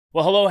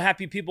Well, hello,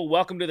 happy people.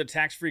 Welcome to the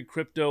Tax-Free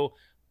Crypto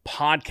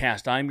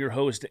Podcast. I'm your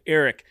host,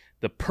 Eric.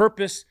 The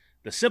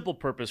simple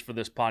purpose for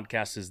this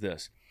podcast is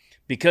this.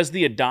 Because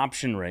the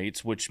adoption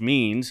rates, which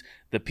means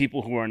the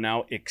people who are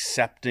now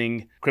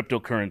accepting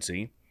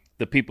cryptocurrency,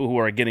 the people who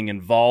are getting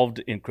involved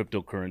in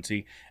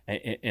cryptocurrency,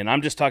 and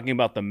I'm just talking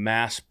about the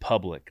mass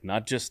public,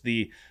 not just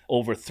the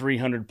over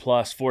 300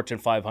 plus Fortune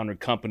 500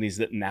 companies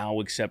that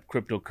now accept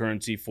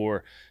cryptocurrency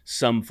for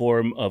some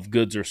form of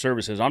goods or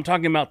services. I'm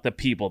talking about the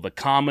people, the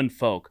common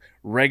folk,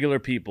 regular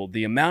people.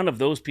 The amount of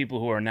those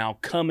people who are now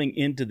coming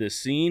into this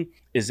scene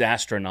is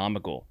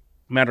astronomical.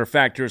 Matter of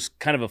fact, here's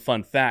kind of a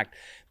fun fact.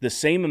 The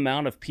same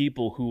amount of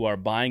people who are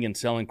buying and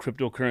selling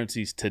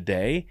cryptocurrencies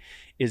today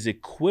is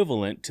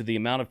equivalent to the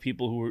amount of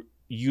people who were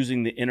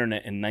using the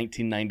internet in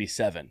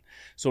 1997.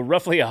 So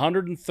roughly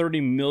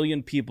 130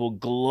 million people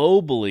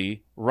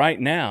globally right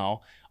now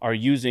are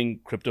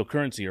using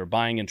cryptocurrency or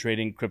buying and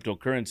trading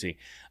cryptocurrency.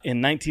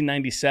 In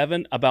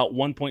 1997, about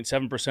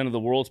 1.7% of the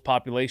world's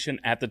population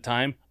at the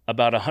time,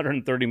 about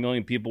 130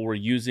 million people were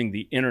using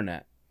the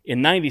internet.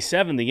 In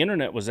 97, the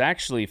internet was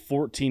actually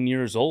 14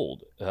 years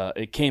old.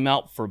 It came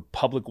out for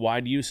public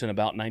wide use in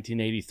about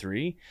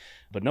 1983,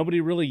 but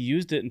nobody really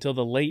used it until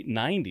the late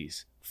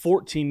 90s,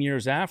 14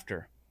 years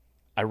after.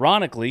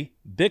 Ironically,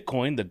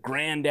 Bitcoin, the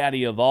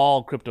granddaddy of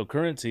all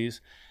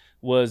cryptocurrencies,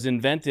 was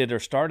invented or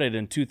started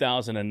in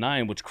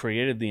 2009, which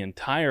created the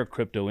entire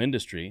crypto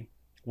industry.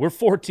 We're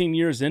 14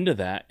 years into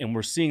that, and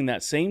we're seeing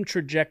that same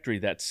trajectory,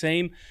 that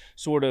same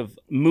sort of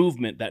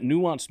movement, that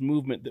nuanced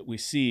movement that we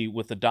see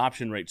with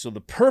adoption rates. So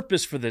the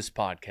purpose for this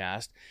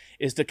podcast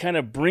is to kind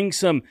of bring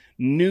some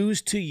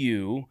news to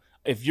you.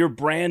 If you're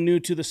brand new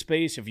to the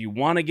space, if you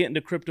want to get into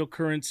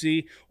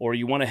cryptocurrency, or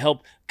you want to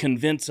help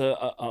convince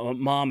a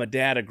mom, a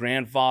dad, a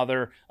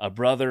grandfather, a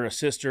brother, a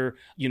sister,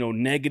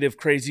 negative,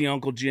 crazy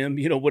Uncle Jim,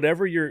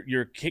 whatever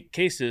your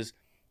case is,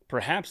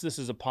 perhaps this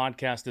is a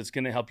podcast that's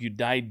going to help you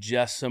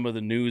digest some of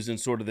the news in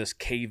sort of this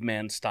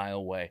caveman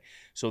style way.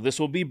 So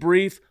this will be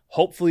brief.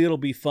 Hopefully it'll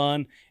be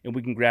fun and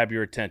we can grab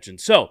your attention.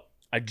 So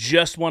I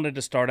just wanted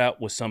to start out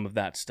with some of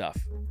that stuff.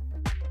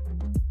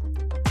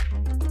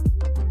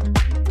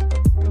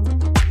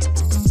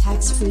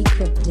 Tax-free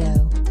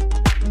crypto.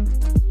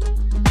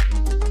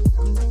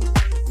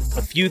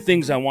 A few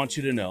things I want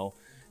you to know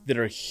that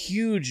are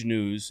huge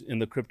news in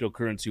the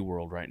cryptocurrency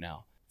world right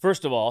now.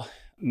 First of all,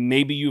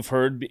 maybe you've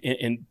heard,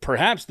 and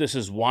perhaps this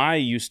is why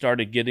you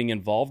started getting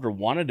involved or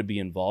wanted to be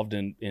involved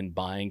in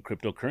buying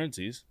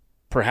cryptocurrencies.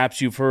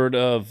 Perhaps you've heard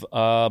of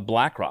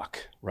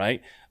BlackRock,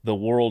 right? The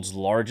world's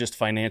largest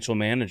financial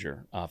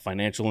manager,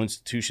 financial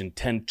institution,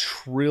 10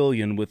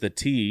 trillion with a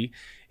T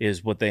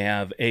is what they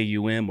have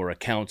AUM or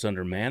accounts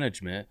under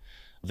management.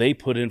 They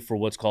put in for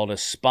what's called a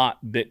spot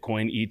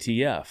Bitcoin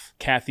ETF.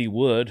 Cathie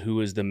Wood, who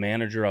is the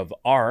manager of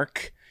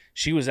ARK,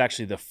 she was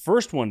actually the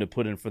first one to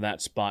put in for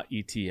that spot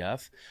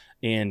ETF.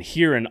 And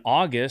here in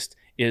August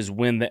is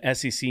when the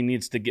SEC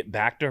needs to get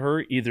back to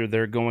her. Either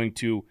they're going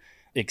to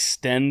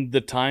extend the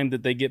time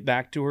that they get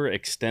back to her,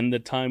 extend the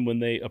time when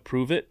they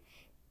approve it.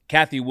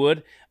 Cathie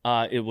Wood,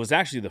 it was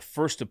actually the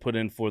first to put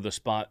in for the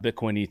spot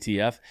Bitcoin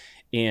ETF.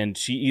 And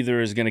she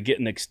either is going to get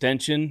an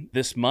extension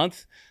this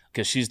month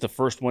because she's the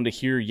first one to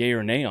hear yay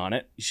or nay on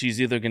it. She's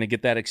either going to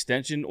get that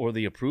extension or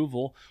the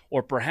approval,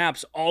 or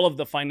perhaps all of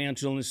the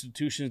financial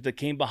institutions that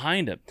came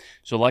behind it.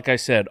 So like I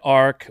said,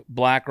 ARK,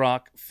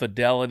 BlackRock,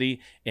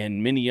 Fidelity,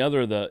 and many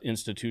other of the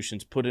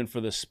institutions put in for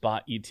the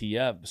spot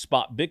ETF,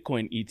 spot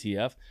Bitcoin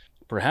ETF.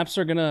 Perhaps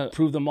they're going to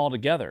approve them all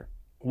together.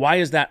 Why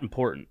is that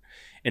important?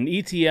 An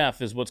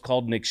ETF is what's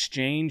called an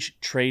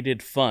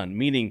exchange-traded fund,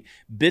 meaning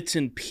bits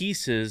and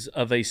pieces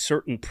of a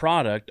certain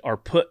product are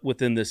put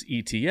within this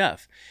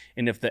ETF.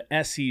 And if the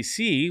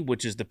SEC,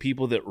 which is the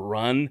people that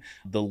run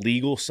the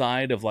legal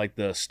side of like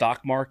the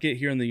stock market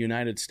here in the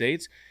United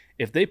States,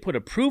 if they put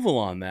approval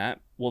on that,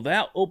 well,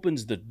 that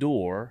opens the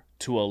door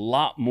to a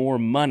lot more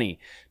money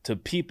to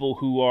people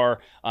who are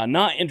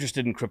not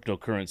interested in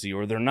cryptocurrency,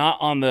 or they're not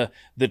on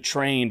the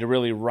train to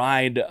really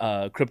ride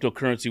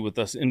cryptocurrency with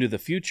us into the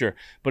future.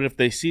 But if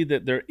they see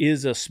that there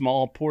is a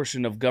small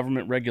portion of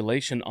government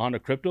regulation on a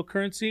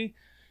cryptocurrency,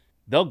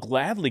 they'll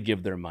gladly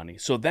give their money.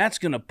 So that's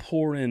going to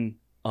pour in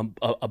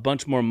a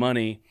bunch more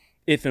money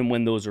if and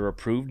when those are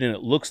approved. And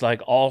it looks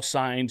like all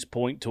signs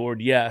point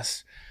toward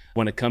yes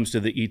when it comes to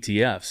the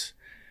ETFs.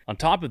 On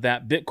top of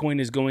that,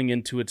 Bitcoin is going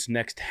into its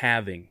next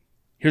halving.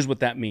 Here's what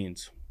that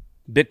means.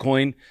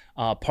 Bitcoin,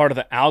 part of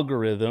the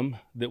algorithm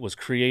that was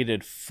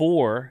created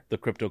for the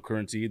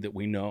cryptocurrency that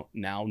we now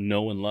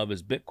know and love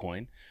as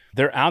Bitcoin,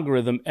 their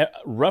algorithm,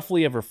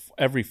 roughly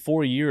every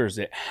 4 years,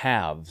 it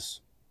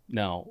halves.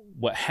 Now,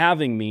 what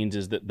halving means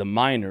is that the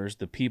miners,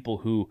 the people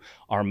who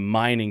are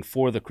mining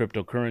for the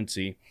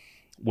cryptocurrency,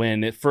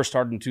 when it first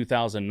started in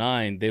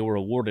 2009, they were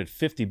awarded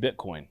 50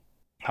 Bitcoin.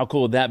 How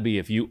cool would that be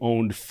if you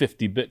owned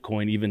 50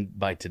 Bitcoin, even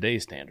by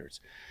today's standards?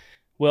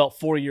 Well,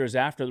 4 years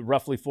after,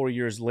 roughly 4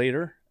 years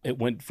later, it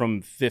went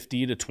from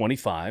 50 to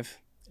 25.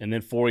 And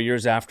then 4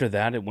 years after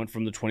that, it went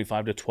from the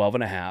 25 to 12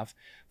 and a half.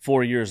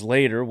 4 years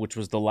later, which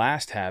was the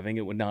last halving,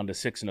 it went down to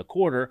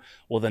 6.25.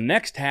 Well, the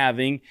next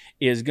halving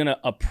is going to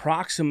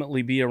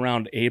approximately be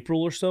around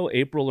April or so,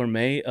 April or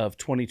May of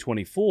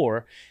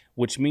 2024,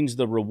 which means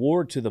the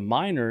reward to the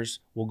miners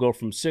will go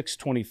from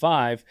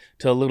 625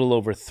 to a little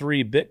over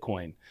 3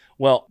 Bitcoin.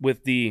 Well,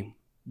 with the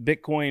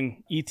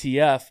Bitcoin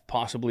ETF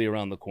possibly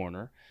around the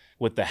corner,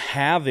 with the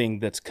halving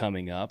that's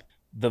coming up,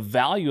 the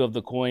value of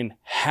the coin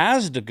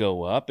has to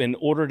go up in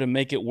order to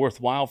make it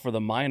worthwhile for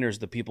the miners,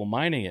 the people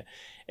mining it.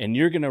 And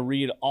you're going to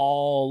read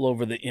all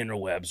over the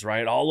interwebs,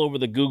 right? All over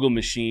the Google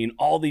machine,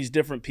 all these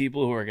different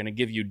people who are going to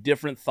give you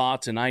different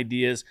thoughts and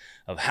ideas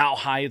of how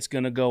high it's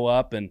going to go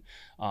up, and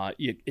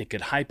it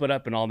could hype it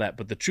up and all that.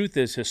 But the truth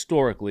is,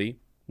 historically,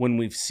 when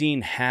we've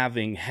seen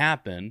halving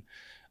happen,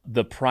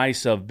 the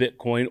price of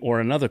Bitcoin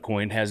or another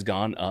coin has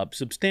gone up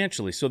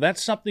substantially. So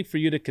that's something for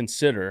you to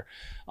consider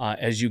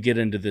as you get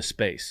into this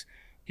space.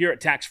 Here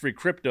at Tax Free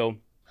Crypto,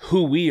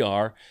 who we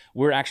are,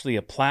 we're actually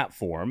a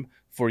platform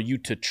for you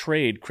to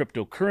trade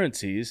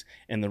cryptocurrencies.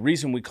 And the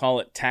reason we call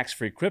it Tax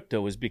Free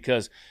Crypto is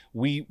because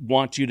we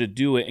want you to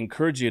do it,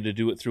 encourage you to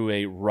do it through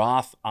a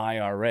Roth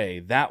IRA.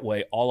 That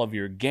way, all of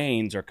your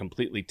gains are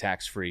completely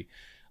tax-free.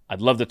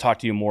 I'd love to talk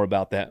to you more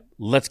about that.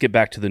 Let's get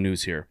back to the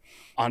news here.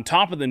 On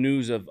top of the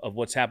news of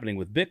what's happening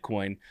with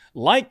Bitcoin,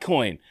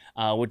 Litecoin,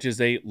 which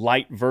is a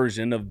light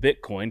version of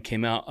Bitcoin,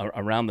 came out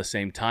around the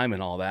same time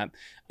and all that.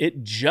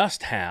 It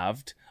just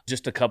halved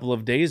just a couple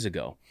of days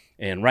ago.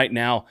 And right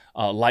now,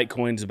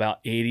 Litecoin's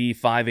about $85,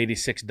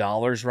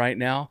 $86 right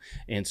now.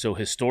 And so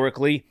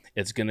historically,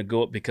 it's going to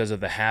go up because of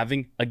the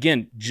halving.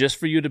 Again, just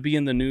for you to be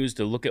in the news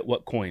to look at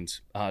what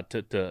coins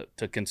to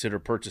consider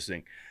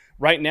purchasing.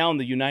 Right now in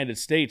the United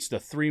States, the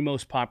 3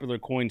 most popular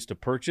coins to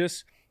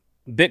purchase,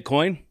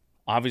 Bitcoin,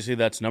 obviously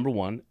that's number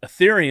 1,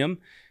 Ethereum,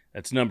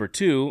 that's number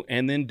 2,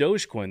 and then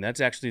Dogecoin.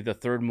 That's actually the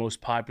 3rd most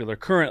popular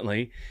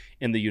currently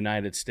in the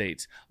United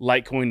States.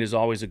 Litecoin is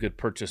always a good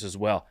purchase as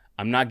well.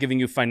 I'm not giving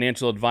you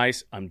financial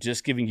advice. I'm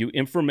just giving you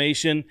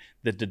information.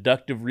 The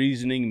deductive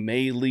reasoning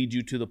may lead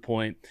you to the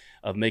point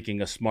of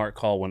making a smart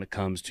call when it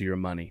comes to your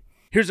money.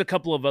 Here's a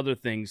couple of other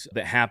things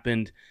that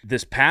happened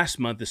this past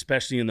month,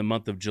 especially in the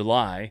month of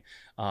July.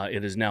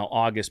 It is now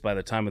August by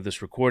the time of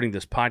this recording,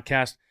 this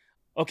podcast.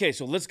 Okay,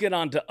 so let's get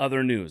on to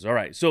other news. All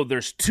right, so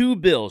there's 2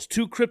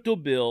 crypto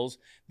bills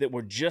that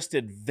were just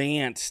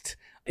advanced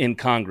in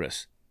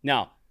Congress.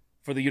 Now,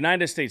 for the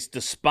United States,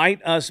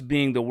 despite us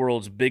being the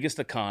world's biggest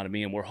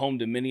economy, and we're home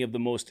to many of the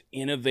most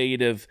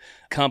innovative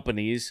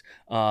companies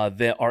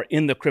that are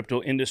in the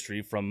crypto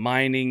industry, from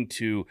mining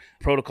to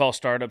protocol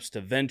startups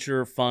to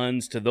venture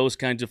funds to those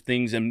kinds of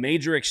things, and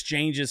major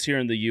exchanges here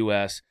in the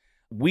U.S.,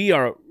 we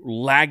are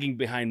lagging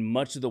behind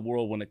much of the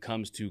world when it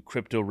comes to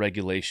crypto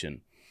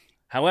regulation.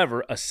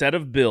 However, a set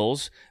of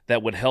bills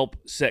that would help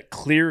set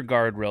clear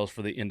guardrails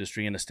for the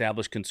industry and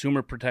establish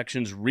consumer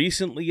protections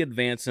recently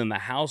advanced in the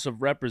House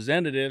of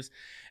Representatives.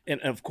 And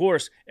of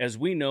course, as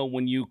we know,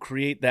 when you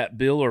create that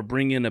bill or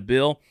bring in a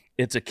bill,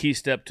 it's a key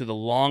step to the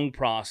long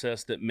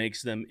process that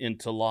makes them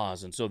into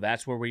laws. And so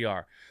that's where we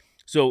are.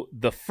 So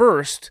the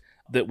first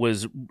that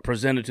was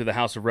presented to the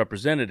House of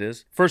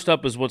Representatives, first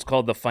up is what's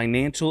called the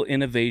Financial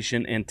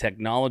Innovation and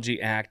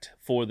Technology Act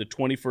for the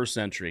 21st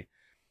century.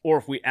 Or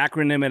if we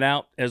acronym it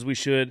out as we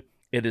should,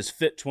 it is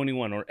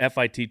FIT21 or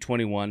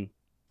FIT21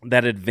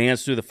 that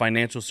advanced through the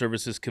Financial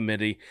Services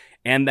Committee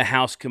and the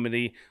House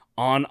Committee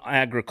on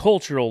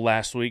Agricultural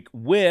last week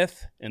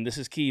with, and this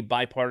is key,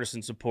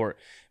 bipartisan support,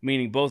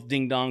 meaning both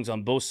ding-dongs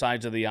on both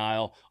sides of the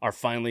aisle are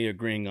finally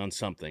agreeing on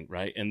something,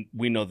 right? And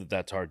we know that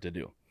that's hard to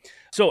do.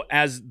 So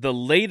as the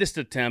latest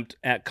attempt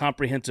at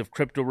comprehensive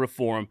crypto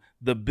reform,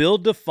 the bill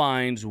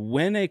defines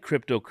when a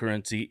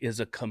cryptocurrency is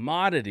a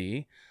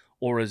commodity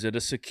or is it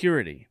a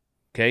security?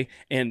 Okay,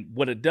 and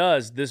what it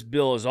does, this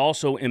bill is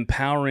also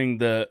empowering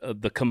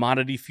the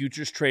Commodity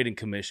Futures Trading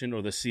Commission,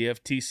 or the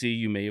CFTC.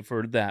 You may have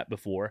heard of that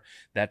before.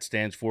 That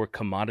stands for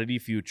Commodity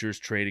Futures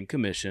Trading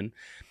Commission.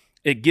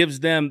 It gives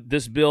them,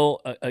 this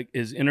bill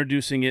is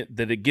introducing it,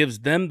 that it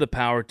gives them the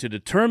power to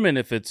determine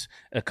if it's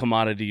a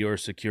commodity or a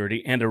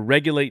security and to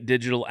regulate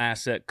digital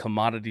asset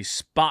commodity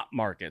spot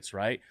markets,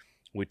 right?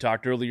 We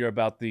talked earlier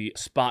about the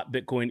spot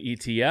Bitcoin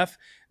ETF.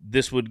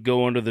 This would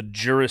go under the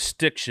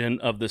jurisdiction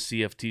of the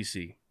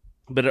CFTC.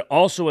 But it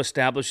also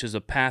establishes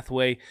a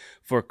pathway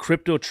for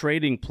crypto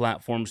trading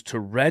platforms to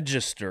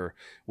register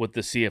with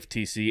the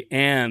CFTC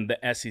and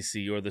the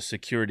SEC, or the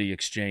Security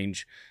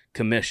Exchange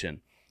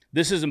Commission.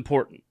 This is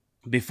important.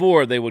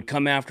 Before, they would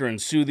come after and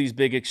sue these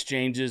big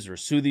exchanges or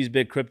sue these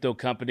big crypto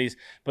companies,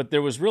 but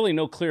there was really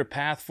no clear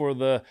path for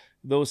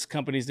those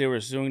companies they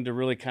were suing to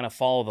really kind of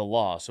follow the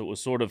law. So it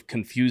was sort of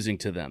confusing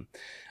to them.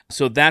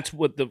 So that's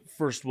what the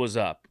first was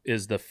up,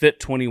 is the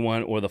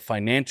FIT21, or the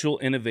Financial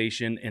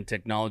Innovation and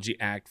Technology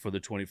Act for the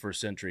 21st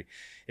century.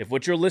 If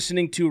what you're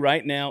listening to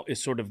right now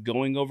is sort of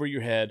going over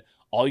your head,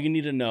 all you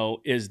need to know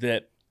is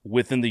that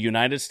within the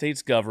United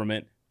States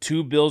government,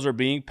 2 bills are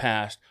being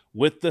passed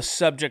with the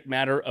subject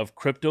matter of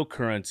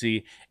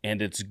cryptocurrency,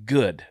 and it's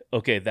good.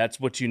 Okay, that's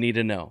what you need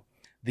to know.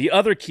 The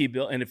other key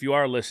bill, and if you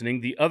are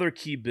listening, the other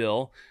key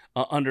bill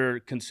under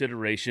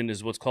consideration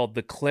is what's called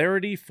the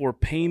Clarity for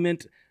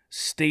Payment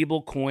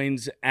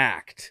Stablecoins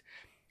Act.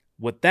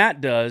 What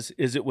that does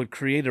is it would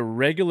create a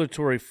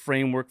regulatory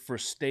framework for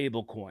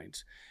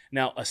stablecoins.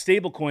 Now, a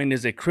stablecoin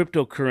is a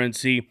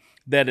cryptocurrency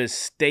that is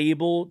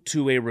stable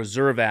to a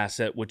reserve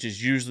asset, which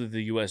is usually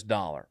the US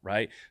dollar,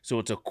 right? So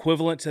it's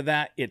equivalent to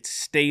that. It's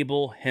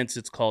stable, hence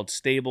it's called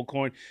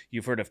stablecoin.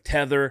 You've heard of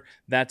Tether,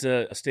 that's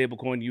a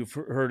stablecoin. You've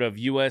heard of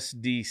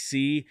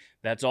USDC,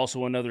 that's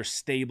also another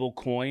stable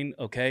coin,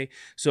 okay?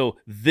 So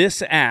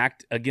this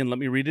act, again, let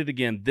me read it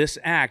again. This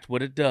act,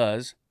 what it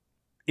does,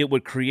 it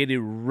would create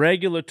a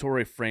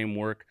regulatory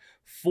framework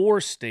for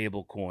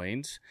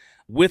stablecoins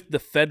with the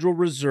Federal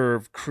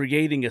Reserve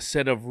creating a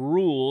set of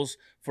rules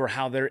for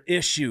how they're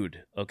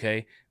issued,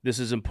 okay? This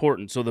is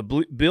important. So the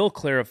bill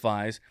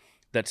clarifies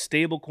that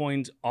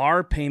stablecoins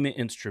are payment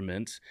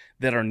instruments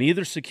that are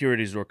neither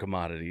securities or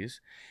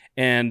commodities,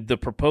 and the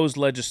proposed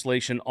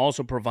legislation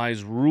also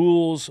provides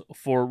rules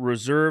for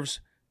reserves,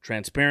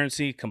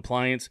 transparency,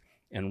 compliance,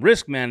 and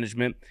risk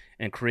management,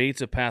 and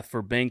creates a path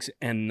for banks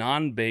and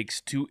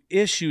non-banks to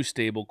issue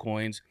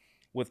stablecoins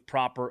with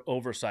proper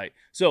oversight.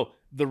 So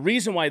the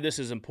reason why this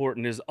is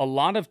important is a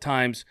lot of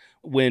times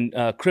when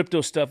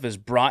crypto stuff is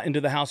brought into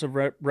the House of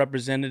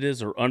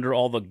Representatives or under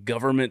all the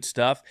government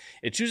stuff,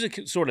 it's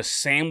usually sort of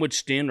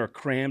sandwiched in or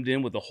crammed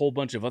in with a whole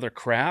bunch of other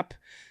crap.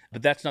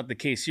 But that's not the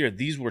case here.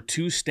 These were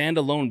two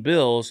standalone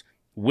bills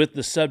with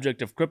the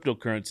subject of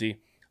cryptocurrency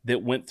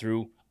that went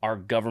through our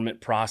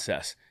government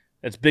process.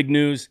 That's big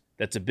news.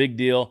 That's a big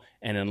deal.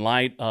 And in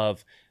light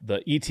of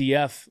the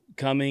ETF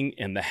coming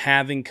and the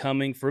halving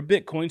coming for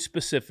Bitcoin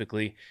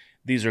specifically,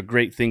 these are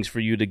great things for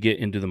you to get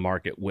into the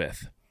market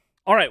with.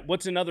 All right,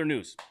 what's in other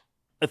news?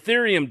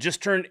 Ethereum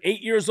just turned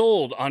 8 years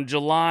old on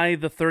July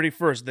the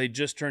 31st. They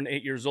just turned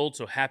 8 years old,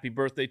 so happy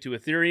birthday to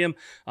Ethereum.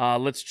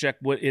 Let's check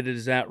what it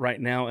is at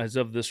right now as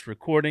of this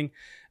recording.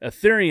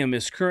 Ethereum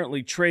is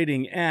currently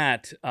trading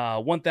at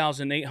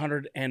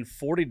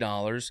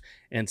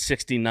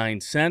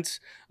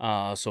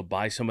 $1,840.69. So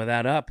buy some of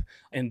that up.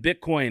 And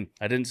Bitcoin,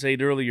 I didn't say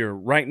it earlier,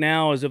 right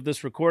now as of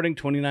this recording,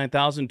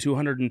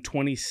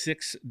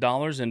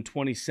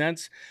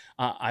 $29,226.20.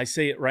 I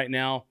say it right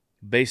now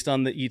based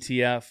on the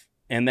ETF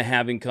and the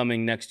halving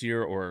coming next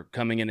year or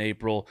coming in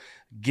April.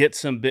 Get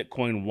some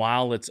Bitcoin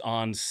while it's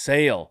on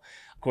sale.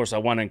 Of course, I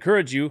want to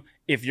encourage you,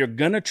 if you're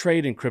going to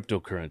trade in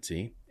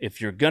cryptocurrency,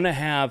 if you're going to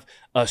have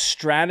a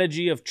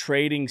strategy of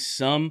trading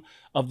some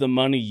of the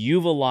money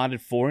you've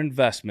allotted for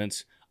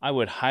investments, I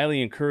would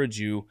highly encourage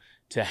you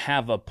to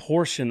have a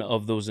portion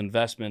of those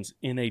investments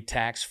in a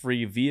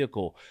tax-free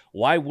vehicle.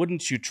 Why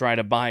wouldn't you try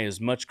to buy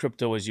as much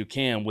crypto as you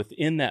can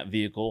within that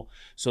vehicle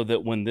so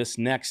that when this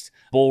next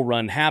bull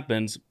run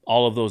happens,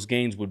 all of those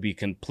gains would be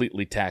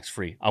completely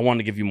tax-free? I want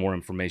to give you more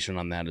information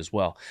on that as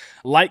well.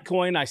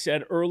 Litecoin, I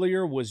said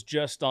earlier, was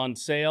just on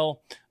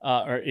sale,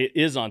 or it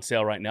is on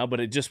sale right now, but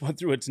it just went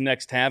through its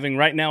next halving.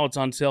 Right now, it's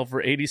on sale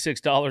for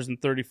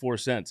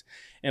 $86.34.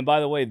 And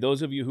by the way,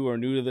 those of you who are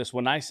new to this,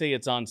 when I say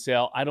it's on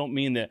sale, I don't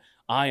mean that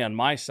I, on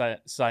my site,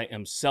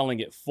 am selling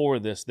it for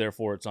this,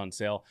 therefore it's on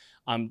sale.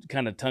 I'm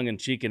kind of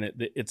tongue-in-cheek in it.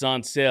 It's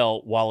on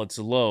sale while it's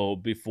low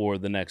before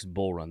the next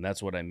bull run.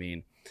 That's what I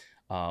mean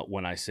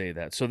when I say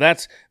that. So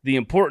that's the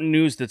important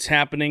news that's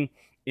happening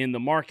in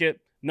the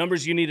market.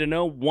 Numbers you need to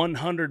know,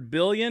 100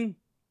 billion.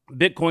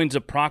 Bitcoin's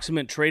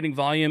approximate trading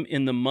volume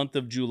in the month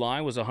of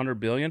July was 100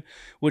 billion,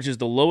 which is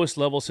the lowest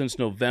level since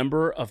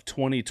November of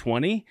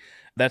 2020.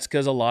 That's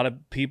because a lot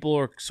of people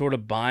are sort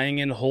of buying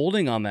and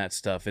holding on that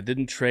stuff. It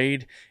didn't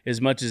trade as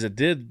much as it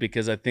did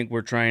because I think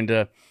we're trying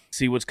to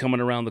see what's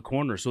coming around the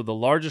corner. So the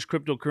largest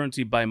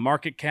cryptocurrency by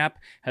market cap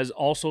has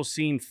also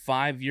seen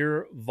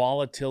 5-year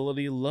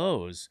volatility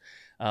lows.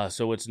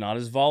 So it's not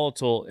as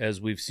volatile as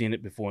we've seen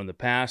it before in the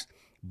past.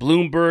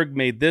 Bloomberg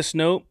made this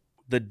note.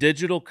 The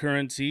digital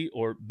currency,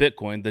 or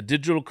Bitcoin, the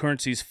digital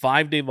currency's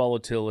 5-day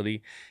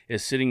volatility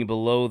is sitting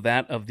below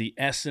that of the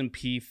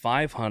S&P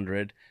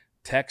 500,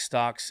 tech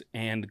stocks,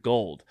 and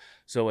gold.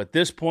 So at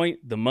this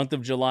point, the month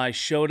of July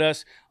showed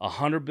us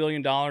 $100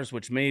 billion,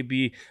 which may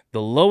be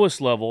the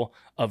lowest level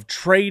of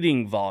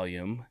trading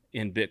volume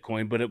in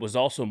Bitcoin, but it was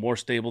also more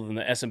stable than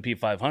the S&P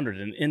 500,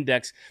 an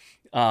index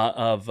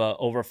of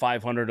over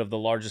 500 of the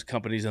largest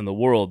companies in the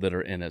world that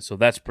are in it. So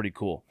that's pretty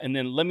cool. And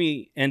then let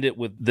me end it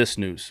with this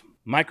news.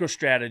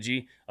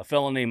 MicroStrategy, a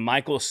fellow named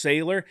Michael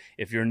Saylor.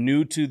 If you're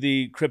new to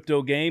the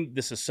crypto game,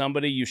 this is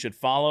somebody you should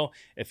follow.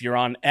 If you're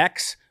on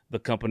X, the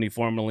company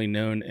formerly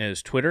known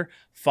as Twitter,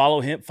 follow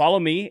him. Follow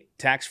me,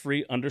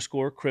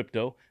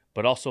 taxfree_crypto,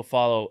 but also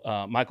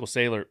follow Michael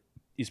Saylor.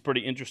 He's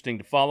pretty interesting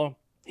to follow.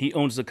 He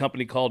owns a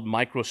company called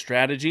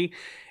MicroStrategy,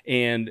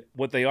 and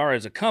what they are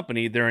as a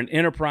company, they're an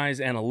enterprise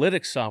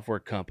analytics software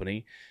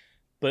company.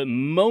 But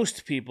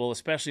most people,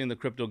 especially in the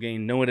crypto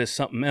game, know it as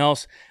something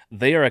else.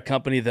 They are a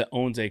company that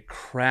owns a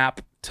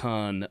crap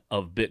ton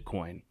of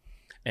Bitcoin.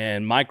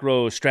 And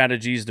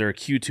MicroStrategies, their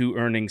Q2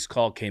 earnings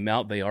call came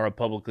out. They are a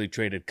publicly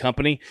traded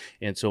company.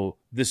 And so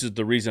this is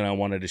the reason I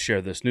wanted to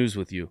share this news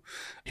with you.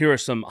 Here are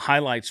some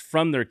highlights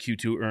from their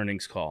Q2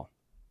 earnings call.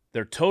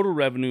 Their total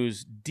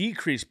revenues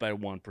decreased by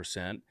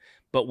 1%,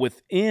 but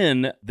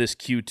within this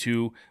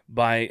Q2,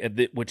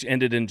 which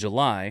ended in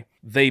July,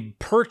 they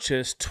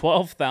purchased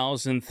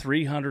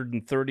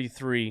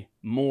 12,333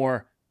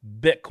 more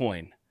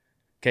Bitcoin.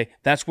 Okay,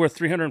 that's worth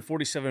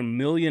 $347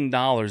 million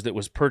that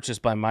was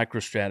purchased by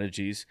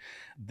MicroStrategies.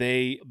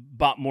 They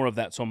bought more of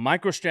that. So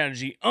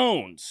MicroStrategy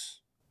own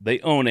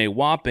a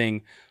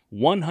whopping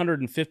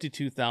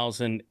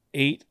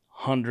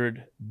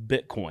 152,800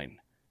 Bitcoin.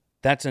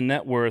 That's a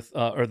net worth,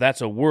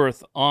 that's a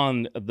worth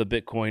on the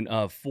Bitcoin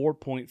of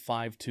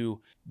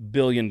 $4.52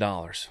 billion.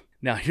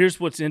 Now, here's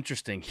what's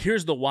interesting.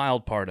 Here's the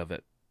wild part of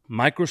it.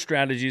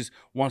 MicroStrategies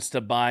wants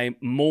to buy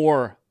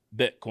more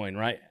Bitcoin,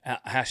 right?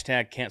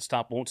 Hashtag can't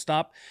stop, won't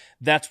stop.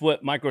 That's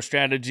what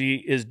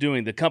MicroStrategy is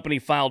doing. The company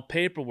filed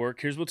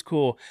paperwork. Here's what's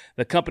cool.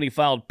 The company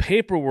filed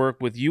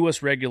paperwork with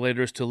U.S.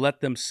 regulators to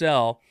let them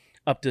sell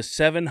up to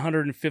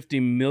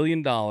 $750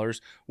 million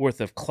worth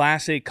of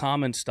Class A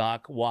common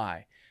stock.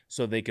 Why?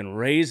 So they can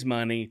raise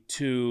money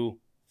to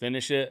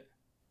finish it,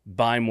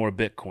 buy more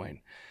Bitcoin.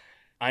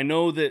 I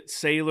know that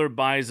Saylor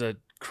buys a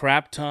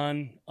crap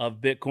ton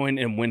of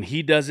Bitcoin, and when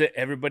he does it,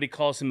 everybody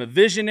calls him a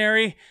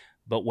visionary.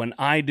 But when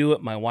I do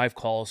it, my wife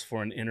calls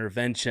for an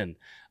intervention.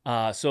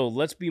 So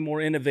let's be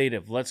more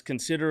innovative. Let's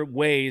consider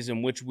ways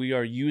in which we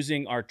are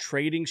using our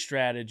trading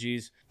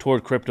strategies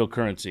toward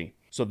cryptocurrency.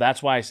 So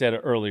that's why I said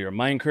it earlier.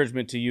 My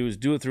encouragement to you is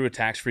do it through a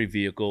tax-free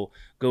vehicle.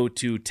 Go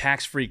to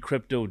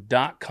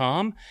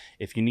taxfreecrypto.com.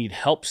 If you need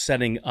help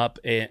setting up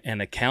an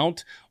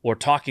account or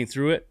talking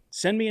through it,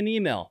 send me an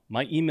email.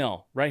 My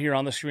email right here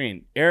on the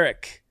screen,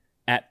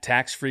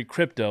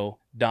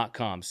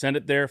 eric@taxfreecrypto.com. Send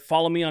it there.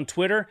 Follow me on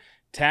Twitter,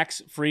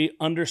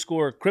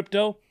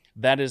 taxfree_crypto.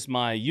 That is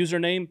my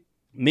username.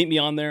 Meet me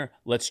on there.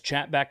 Let's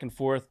chat back and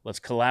forth. Let's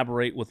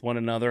collaborate with one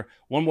another.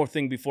 One more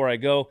thing before I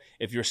go.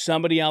 If you're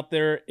somebody out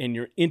there and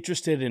you're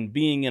interested in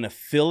being an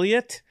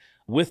affiliate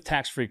with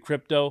Tax-Free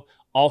Crypto,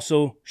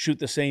 also shoot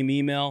the same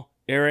email,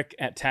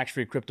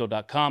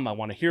 eric@taxfreecrypto.com. I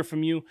want to hear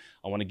from you.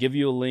 I want to give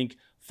you a link.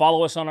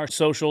 Follow us on our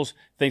socials.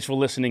 Thanks for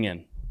listening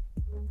in.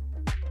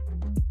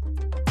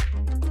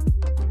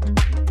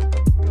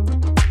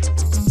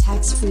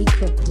 Tax-Free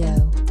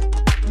Crypto.